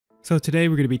So today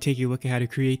we're going to be taking a look at how to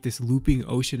create this looping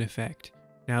ocean effect.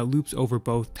 Now it loops over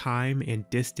both time and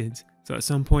distance, so at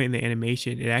some point in the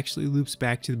animation it actually loops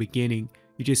back to the beginning.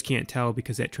 You just can't tell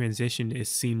because that transition is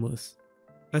seamless.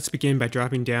 Let's begin by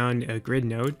dropping down a grid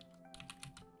node.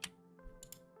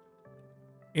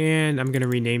 And I'm going to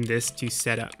rename this to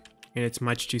setup. And it's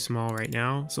much too small right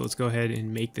now, so let's go ahead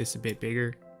and make this a bit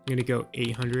bigger. I'm going to go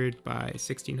 800 by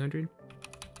 1600.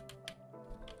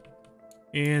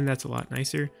 And that's a lot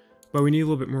nicer. But we need a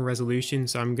little bit more resolution,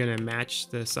 so I'm going to match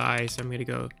the size. So I'm going to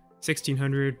go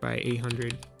 1600 by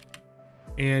 800.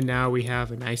 And now we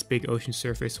have a nice big ocean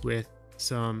surface with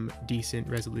some decent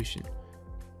resolution.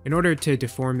 In order to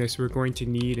deform this, we're going to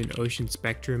need an ocean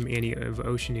spectrum and an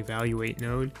ocean evaluate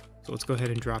node. So let's go ahead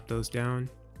and drop those down.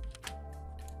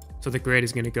 So the grid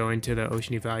is going to go into the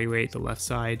ocean evaluate, the left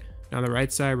side. Now on the right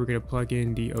side, we're going to plug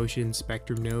in the ocean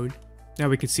spectrum node. Now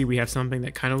we can see we have something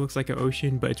that kind of looks like an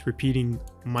ocean, but it's repeating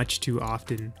much too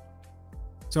often.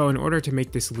 So in order to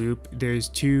make this loop, there's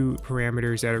two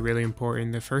parameters that are really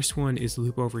important. The first one is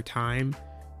loop over time,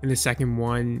 and the second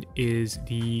one is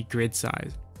the grid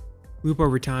size. Loop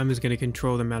over time is going to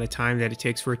control the amount of time that it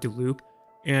takes for it to loop,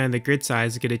 and the grid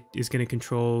size is going to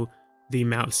control the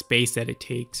amount of space that it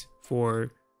takes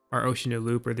for our ocean to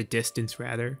loop, or the distance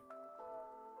rather.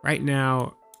 Right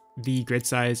now, the grid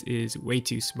size is way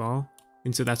too small,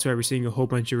 and so that's why we're seeing a whole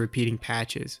bunch of repeating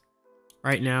patches.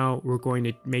 Right now, we're going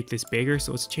to make this bigger,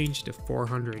 so let's change to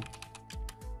 400.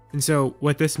 And so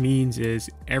what this means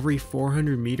is every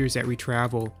 400 meters that we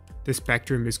travel, the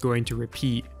spectrum is going to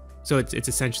repeat. So it's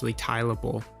essentially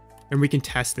tileable. And we can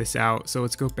test this out. So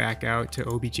let's go back out to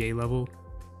OBJ level.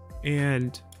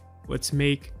 And let's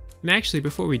make, and actually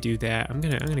before we do that, I'm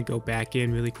gonna go back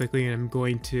in really quickly, and I'm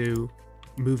going to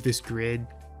move this grid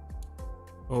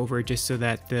over just so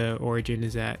that the origin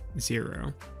is at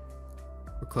 0.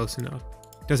 We're close enough.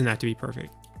 Doesn't have to be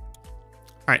perfect.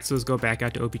 Alright, so let's go back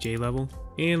out to OBJ level,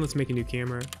 and let's make a new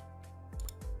camera.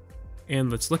 And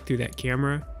let's look through that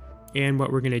camera. And what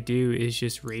we're gonna do is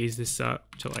just raise this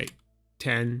up to like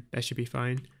 10. That should be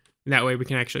fine. And that way we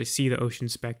can actually see the ocean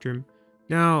spectrum.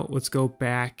 Now let's go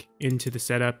back into the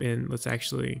setup, and let's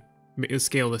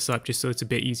scale this up just so it's a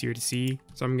bit easier to see.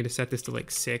 So I'm going to set this to like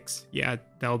 6. Yeah,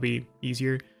 that'll be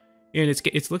easier. And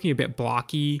it's looking a bit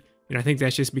blocky, and I think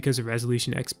that's just because the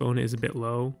resolution exponent is a bit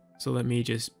low. So let me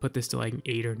just put this to like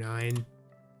 8 or 9.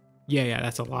 Yeah,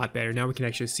 that's a lot better. Now we can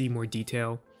actually see more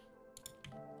detail.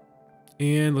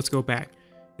 And let's go back.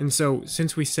 And so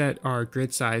since we set our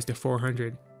grid size to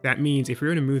 400, that means if we're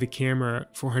going to move the camera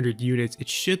 400 units, it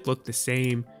should look the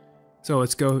same. So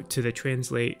let's go to the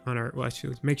translate on our, well,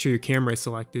 actually, let's make sure your camera is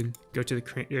selected. Go to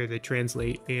the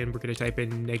translate, and we're going to type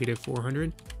in -400.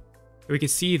 And we can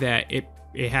see that it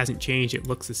hasn't changed. It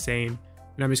looks the same.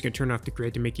 And I'm just going to turn off the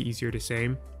grid to make it easier to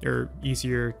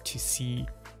see.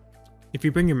 If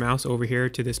you bring your mouse over here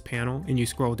to this panel and you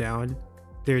scroll down,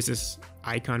 there's this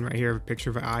icon right here of a picture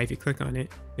of an eye. If you click on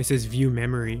it, it says view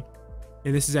memory.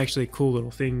 And this is actually a cool little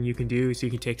thing you can do, so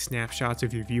you can take snapshots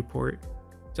of your viewport.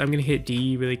 So I'm going to hit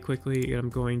D really quickly, and I'm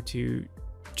going to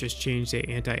just change the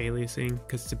anti-aliasing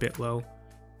because it's a bit low.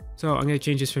 So I'm going to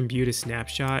change this from view to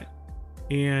snapshot.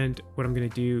 And what I'm going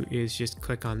to do is just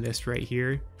click on this right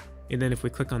here. And then if we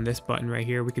click on this button right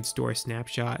here, we can store a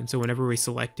snapshot. And so whenever we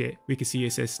select it, we can see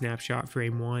it says snapshot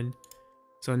frame 1.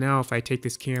 So now if I take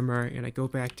this camera and I go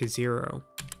back to 0,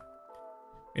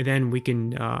 and then we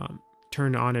can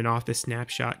turn on and off the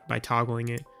snapshot by toggling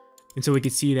it. And so we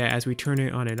can see that as we turn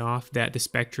it on and off, that the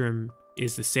spectrum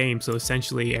is the same. So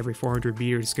essentially every 400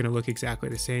 meters is going to look exactly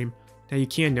the same. Now you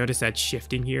can notice that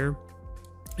shifting here.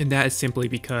 And that is simply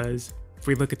because if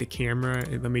we look at the camera,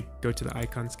 and let me go to the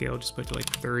icon scale, just put it to like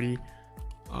 30.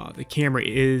 The camera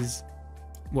is,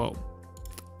 well,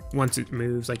 once it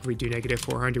moves, like we do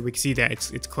 -400, we can see that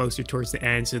it's closer towards the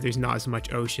end. So there's not as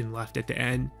much ocean left at the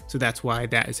end. So that's why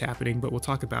that is happening. But we'll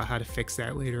talk about how to fix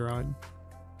that later on.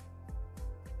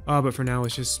 But for now,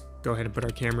 let's just go ahead and put our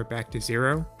camera back to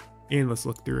 0, and let's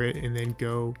look through it and then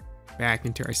go back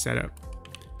into our setup.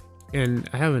 And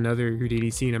I have another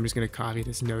Houdini scene. I'm just going to copy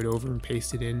this node over and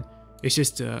paste it in. It's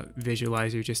just a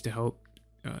visualizer just to help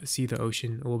see the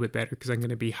ocean a little bit better, because I'm going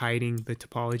to be hiding the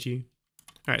topology.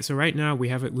 All right, so right now we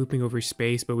have it looping over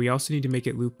space, but we also need to make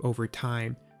it loop over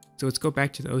time. So let's go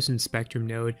back to the ocean spectrum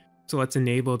node. So let's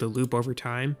enable the loop over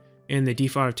time. And the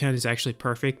default of 10 is actually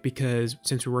perfect, because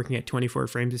since we're working at 24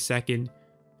 frames a second,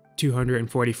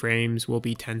 240 frames will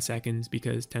be 10 seconds,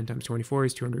 because 10 times 24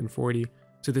 is 240.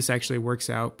 So this actually works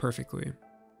out perfectly.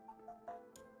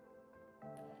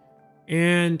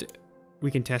 And we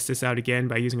can test this out again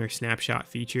by using our snapshot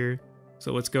feature.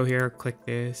 So let's go here, click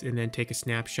this, and then take a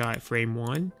snapshot at frame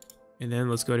 1. And then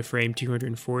let's go to frame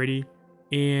 240.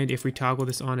 And if we toggle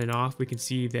this on and off, we can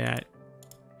see that,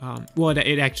 well,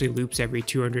 it actually loops every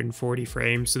 240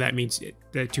 frames. So that means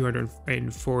the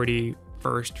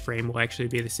 241st frame will actually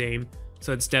be the same.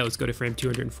 So instead, let's go to frame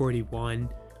 241.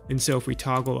 And so if we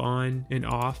toggle on and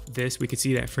off this, we can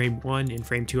see that frame 1 and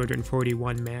frame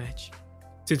 241 match.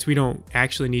 Since we don't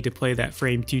actually need to play that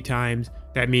frame 2 times,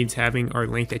 that means having our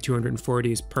length at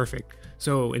 240 is perfect.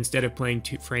 So instead of playing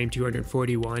frame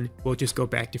 241, we'll just go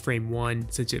back to frame 1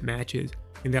 since it matches,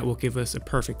 and that will give us a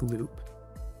perfect loop.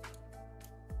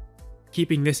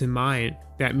 Keeping this in mind,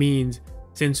 that means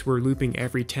since we're looping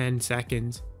every 10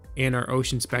 seconds and our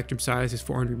ocean spectrum size is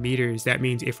 400 meters, that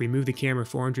means if we move the camera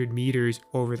 400 meters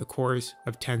over the course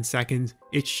of 10 seconds,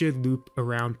 it should loop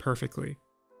around perfectly.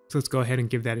 So let's go ahead and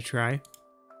give that a try.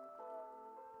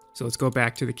 So let's go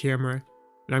back to the camera,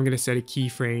 and I'm going to set a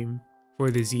keyframe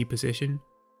for the Z position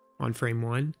on frame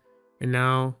 1. And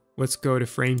now let's go to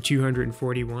frame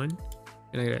 241,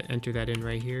 and I'm going to enter that in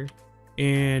right here.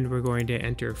 And we're going to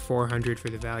enter 400 for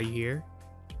the value here.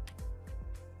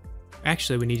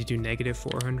 Actually, we need to do negative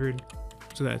 400,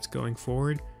 so that's going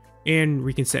forward. And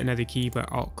we can set another key by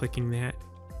alt-clicking that.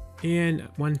 And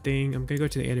one thing, I'm going to go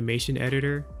to the animation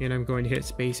editor, and I'm going to hit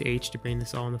space H to bring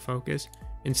this all into focus,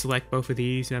 and select both of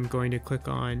these, and I'm going to click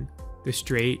on the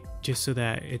straight just so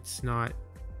that it's not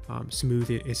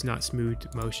smooth. It's not smooth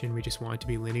motion. We just want it to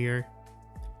be linear,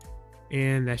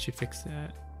 and that should fix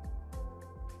that.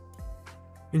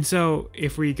 And so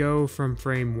if we go from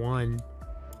frame 1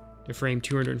 to frame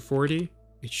 240,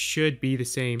 it should be the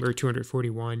same, or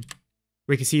 241.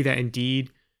 We can see that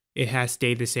indeed it has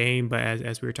stayed the same, but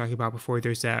as we were talking about before,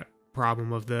 there's that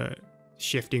problem of the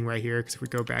shifting right here, because if we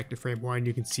go back to frame 1,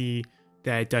 you can see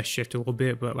that it does shift a little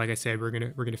bit, but like I said, we're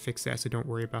gonna fix that, so don't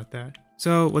worry about that.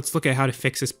 So let's look at how to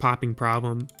fix this popping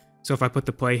problem. So if I put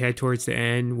the playhead towards the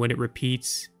end, when it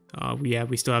repeats,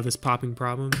 we still have this popping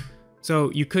problem.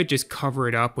 So you could just cover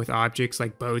it up with objects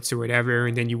like boats or whatever,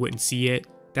 and then you wouldn't see it.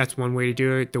 That's one way to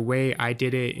do it. The way I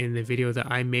did it in the video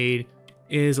that I made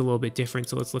is a little bit different,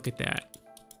 so let's look at that.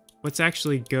 Let's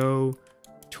actually go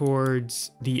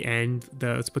towards the end.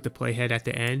 Let's put the playhead at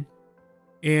the end.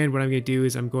 And what I'm going to do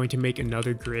is I'm going to make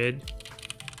another grid,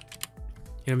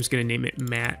 and I'm just going to name it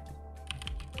Matte.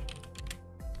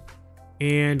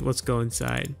 And let's go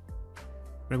inside.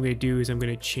 What I'm going to do is I'm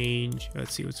going to change,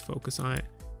 let's see, let's focus on it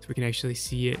so we can actually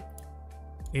see it.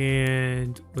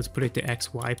 And let's put it to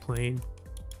XY plane.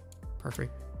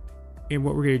 Perfect. And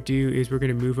what we're going to do is we're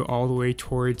going to move it all the way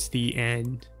towards the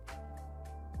end.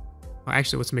 Well,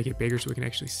 actually, let's make it bigger so we can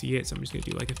actually see it. So I'm just going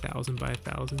to do like 1,000 by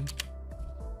 1,000.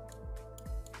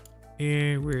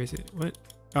 And where is it? What?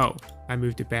 Oh, I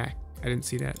moved it back. I didn't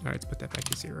see that. All right, let's put that back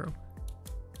to 0.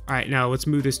 All right, now let's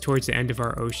move this towards the end of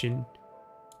our ocean.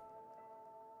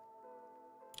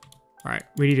 All right,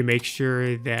 we need to make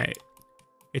sure that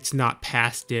it's not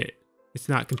past it. It's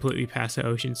not completely past the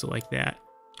ocean, so like that.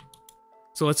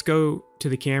 So let's go to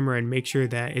the camera and make sure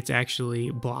that it's actually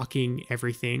blocking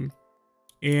everything.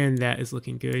 And that is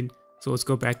looking good. So let's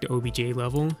go back to OBJ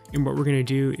level. And what we're going to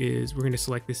do is we're going to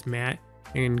select this matte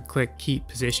and click keep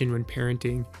position when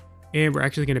parenting. And we're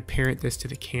actually going to parent this to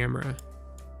the camera.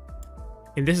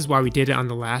 And this is why we did it on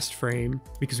the last frame,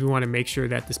 because we want to make sure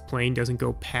that this plane doesn't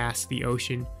go past the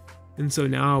ocean. And so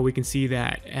now we can see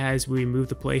that as we move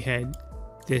the playhead,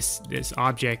 this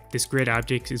grid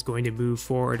object is going to move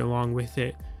forward along with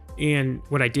it. And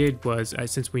what I did was,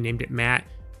 since we named it matte,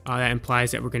 that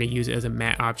implies that we're going to use it as a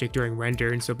matte object during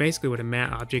render. And so basically what a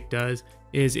matte object does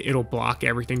is it'll block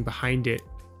everything behind it.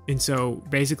 And so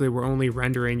basically we're only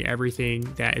rendering everything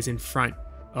that is in front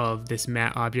of this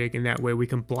matte object, and that way we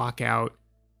can block out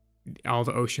all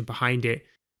the ocean behind it.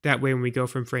 That way when we go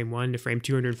from frame 1 to frame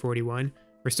 241,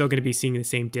 we're still going to be seeing the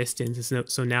same distance.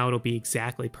 So now it'll be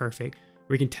exactly perfect.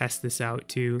 We can test this out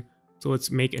too. So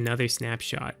let's make another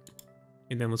snapshot,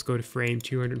 and then let's go to frame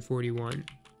 241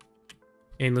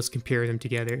 and let's compare them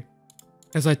together.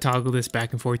 As I toggle this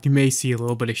back and forth, you may see a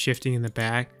little bit of shifting in the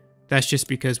back. That's just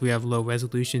because we have low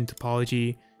resolution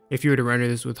topology. If you were to render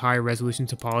this with higher resolution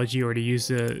topology or to use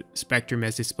the spectrum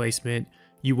as displacement,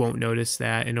 you won't notice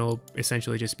that, and it'll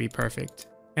essentially just be perfect.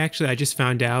 Actually, I just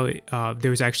found out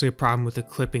there was actually a problem with the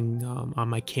clipping on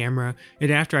my camera, and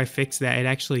after I fixed that, it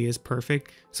actually is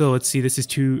perfect. So let's see, this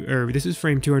is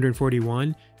frame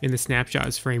 241, and the snapshot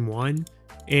is frame 1,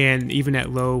 and even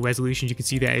at low resolution, you can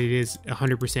see that it is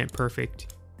 100%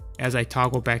 perfect. As I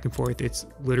toggle back and forth, it's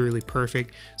literally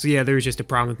perfect. So yeah, there was just a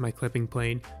problem with my clipping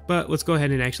plane, but let's go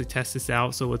ahead and actually test this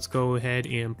out. So let's go ahead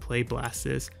and play blast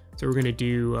this. So we're gonna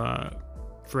do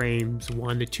frames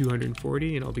 1 to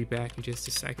 240, and I'll be back in just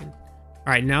a second.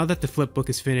 Alright, now that the flipbook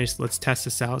is finished, let's test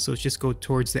this out. So let's just go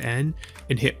towards the end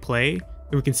and hit play.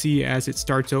 And we can see as it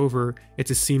starts over,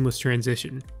 it's a seamless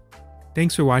transition.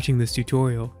 Thanks for watching this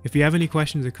tutorial. If you have any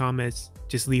questions or comments,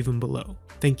 just leave them below.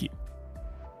 Thank you.